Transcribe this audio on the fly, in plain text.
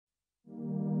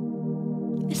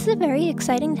This is a very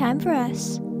exciting time for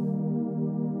us.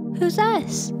 Who's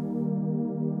us?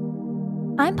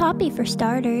 I'm Poppy for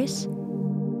starters.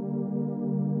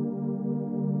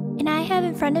 And I have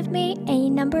in front of me a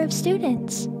number of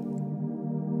students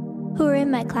who are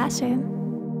in my classroom.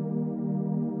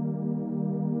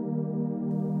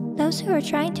 Those who are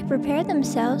trying to prepare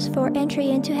themselves for entry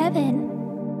into heaven.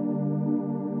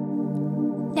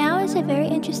 Now is a very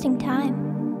interesting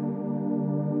time.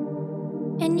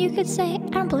 And you could say, I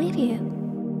don't believe you.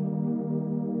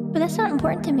 But that's not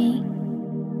important to me.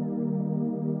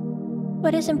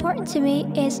 What is important to me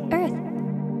is Earth.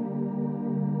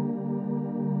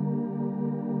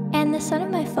 And the Son of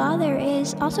my Father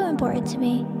is also important to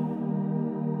me.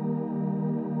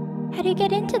 How do you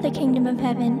get into the kingdom of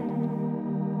heaven?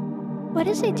 What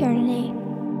is eternity?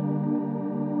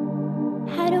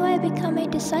 How do I become a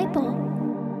disciple?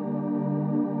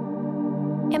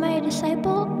 Am I a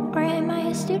disciple or am I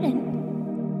a student?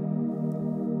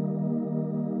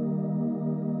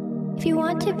 If you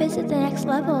want to visit the next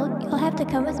level, you'll have to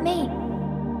come with me.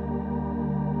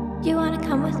 Do you want to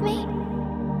come with me?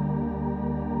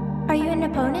 Are you an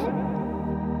opponent?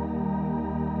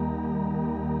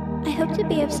 I hope to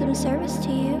be of some service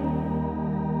to you.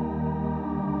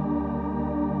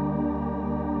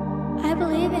 I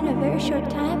believe in a very short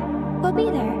time, we'll be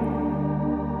there.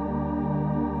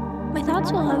 My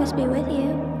thoughts will always be with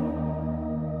you.